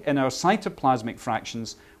we look in our cytoplasmic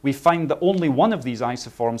fractions, we find that only one of these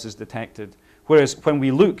isoforms is detected, whereas when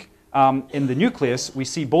we look in the nucleus, we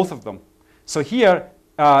see both of them. So here,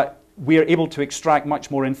 we are able to extract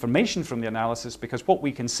much more information from the analysis, because what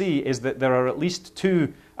we can see is that there are at least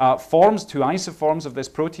two isoforms of this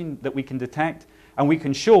protein that we can detect, and we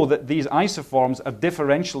can show that these isoforms are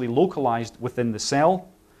differentially localized within the cell.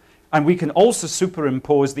 And we can also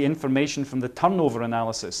superimpose the information from the turnover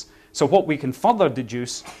analysis. So what we can further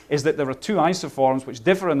deduce is that there are two isoforms which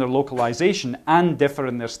differ in their localization and differ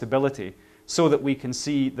in their stability, so that we can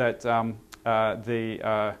see that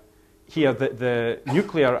here the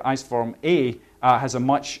nuclear isoform A has a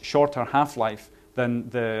much shorter half-life than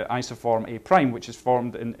the isoform A prime, which is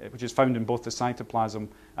found in both the cytoplasm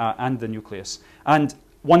and the nucleus. And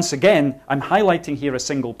once again, I'm highlighting here a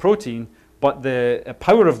single protein, But the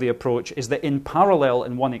power of the approach is that in parallel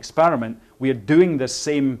in one experiment, we are doing this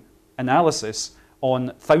same analysis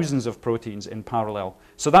on thousands of proteins in parallel.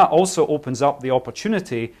 So that also opens up the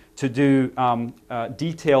opportunity to do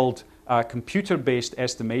detailed computer-based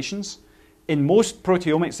estimations. In most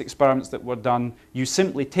proteomics experiments that were done, you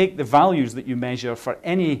simply take the values that you measure for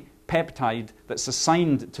any peptide that's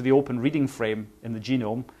assigned to the open reading frame in the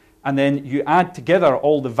genome, and then you add together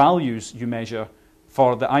all the values you measure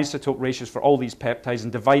for the isotope ratios for all these peptides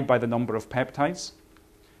and divide by the number of peptides.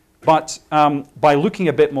 But by looking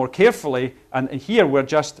a bit more carefully, and here we're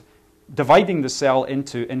just dividing the cell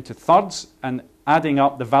into thirds and adding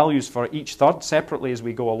up the values for each third separately as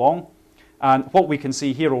we go along. And what we can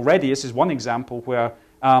see here already, this is one example where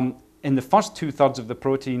in the first 2/3 of the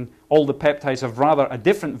protein, all the peptides have rather a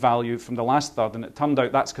different value from the last third, and it turned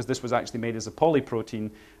out that's because this was actually made as a polyprotein,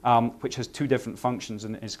 which has 2 different functions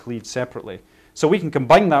and is cleaved separately. So we can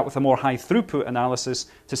combine that with a more high throughput analysis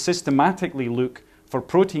to systematically look for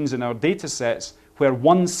proteins in our data sets where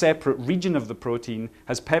one separate region of the protein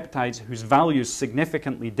has peptides whose values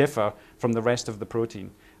significantly differ from the rest of the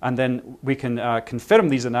protein. And then we can confirm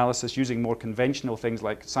these analyses using more conventional things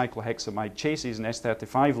like cyclohexamide chases and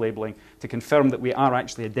S35 labeling to confirm that we are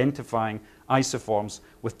actually identifying isoforms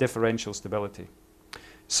with differential stability.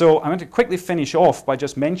 So I'm going to quickly finish off by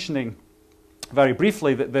just mentioning very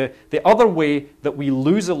briefly that the other way that we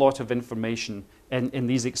lose a lot of information in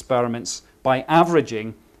these experiments by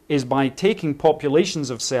averaging is by taking populations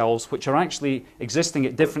of cells which are actually existing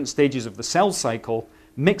at different stages of the cell cycle,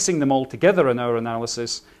 mixing them all together in our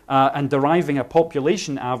analysis, and deriving a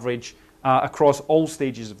population average across all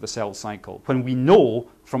stages of the cell cycle, when we know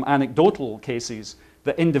from anecdotal cases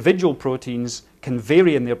that individual proteins can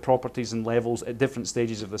vary in their properties and levels at different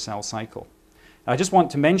stages of the cell cycle. I just want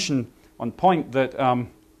to mention on point that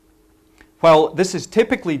while this is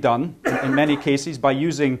typically done in many cases by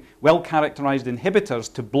using well-characterized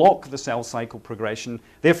inhibitors to block the cell cycle progression,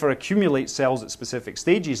 therefore accumulate cells at specific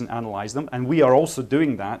stages and analyze them, and we are also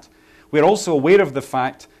doing that, we're also aware of the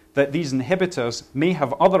fact that these inhibitors may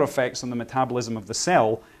have other effects on the metabolism of the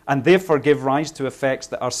cell and therefore give rise to effects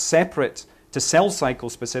that are separate to cell cycle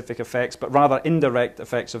specific effects but rather indirect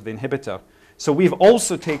effects of the inhibitor. So we've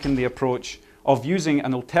also taken the approach of using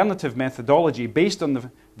an alternative methodology based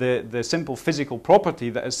on the simple physical property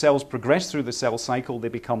that as cells progress through the cell cycle, they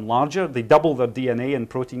become larger, they double their DNA and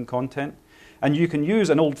protein content. And you can use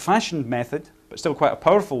an old-fashioned method, but still quite a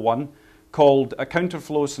powerful one, called a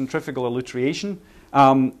counterflow centrifugal elutriation.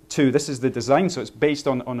 This is the design, so it's based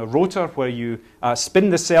on a rotor where you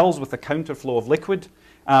spin the cells with a counterflow of liquid.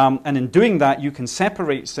 And in doing that, you can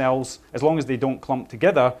separate cells, as long as they don't clump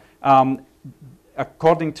together,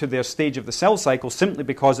 according to their stage of the cell cycle, simply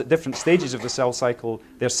because at different stages of the cell cycle,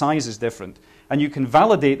 their size is different. And you can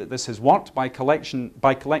validate that this has worked by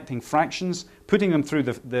collecting fractions, putting them through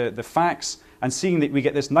the FACS, and seeing that we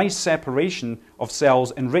get this nice separation of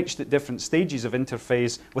cells enriched at different stages of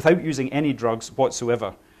interphase without using any drugs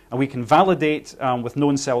whatsoever. And we can validate with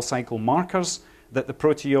known cell cycle markers that the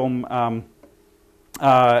proteome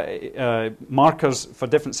markers for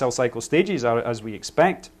different cell cycle stages are as we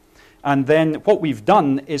expect. And then what we've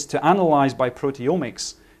done is to analyze by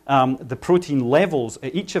proteomics the protein levels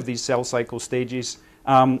at each of these cell cycle stages,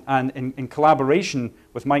 and in collaboration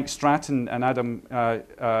with Mike Stratton and Adam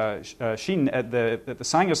Sheen at the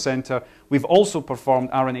Sanger Center, we've also performed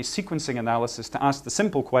RNA sequencing analysis to ask the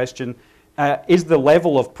simple question, is the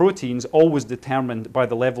level of proteins always determined by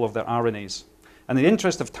the level of their RNAs? And in the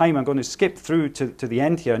interest of time, I'm going to skip through to the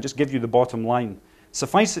end here and just give you the bottom line.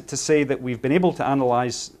 Suffice it to say that we've been able to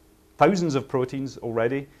analyze thousands of proteins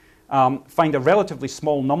already, find a relatively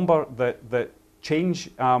small number that change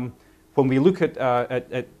when we look at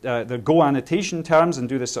the Go annotation terms and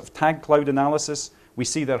do this sort of tag cloud analysis. We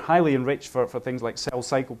see they're highly enriched for things like cell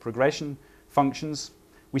cycle progression functions.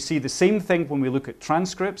 We see the same thing when we look at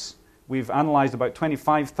transcripts. We've analyzed about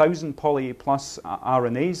 25,000 poly-A plus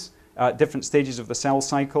RNAs at different stages of the cell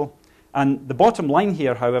cycle. And the bottom line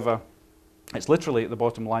here, however, it's literally at the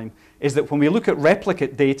bottom line, is that when we look at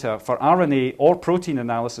replicate data for RNA or protein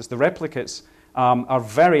analysis, the replicates are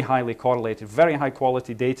very highly correlated, very high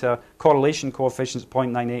quality data, correlation coefficients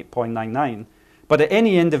 0.98, 0.99. But at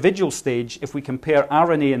any individual stage, if we compare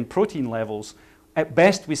RNA and protein levels, at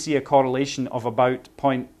best we see a correlation of about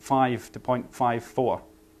 0.5 to 0.54.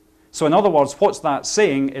 So in other words, what's that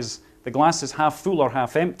saying is the glass is half full or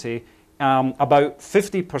half empty. About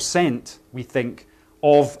 50%, we think,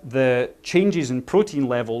 of the changes in protein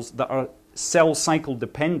levels that are cell cycle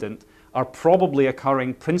dependent are probably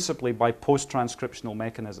occurring principally by post-transcriptional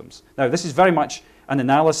mechanisms. Now, this is very much an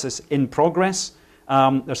analysis in progress.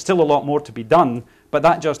 There's still a lot more to be done, but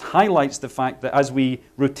that just highlights the fact that as we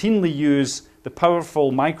routinely use the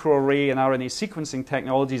powerful microarray and RNA sequencing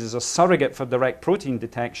technologies as a surrogate for direct protein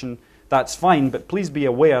detection, that's fine, but please be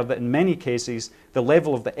aware that in many cases, the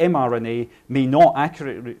level of the mRNA may not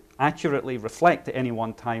accurately reflect at any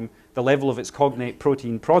one time the level of its cognate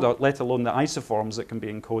protein product, let alone the isoforms that can be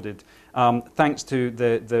encoded, thanks to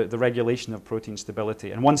the regulation of protein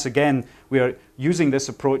stability. And once again, we are using this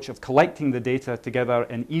approach of collecting the data together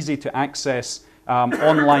in easy-to-access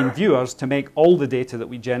online viewers to make all the data that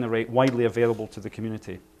we generate widely available to the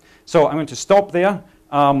community. So I'm going to stop there.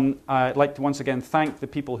 I'd like to once again thank the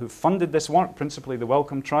people who funded this work, principally the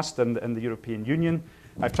Wellcome Trust and the European Union.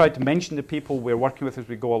 I've tried to mention the people we're working with as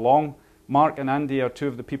we go along. Mark and Andy are two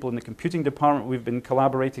of the people in the computing department we've been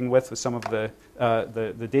collaborating with some of the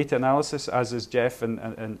data analysis, as is Jeff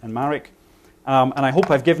and Marek. And I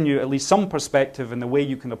hope I've given you at least some perspective in the way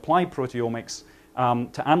you can apply proteomics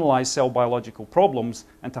to analyze cell biological problems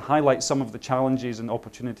and to highlight some of the challenges and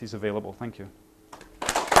opportunities available. Thank you.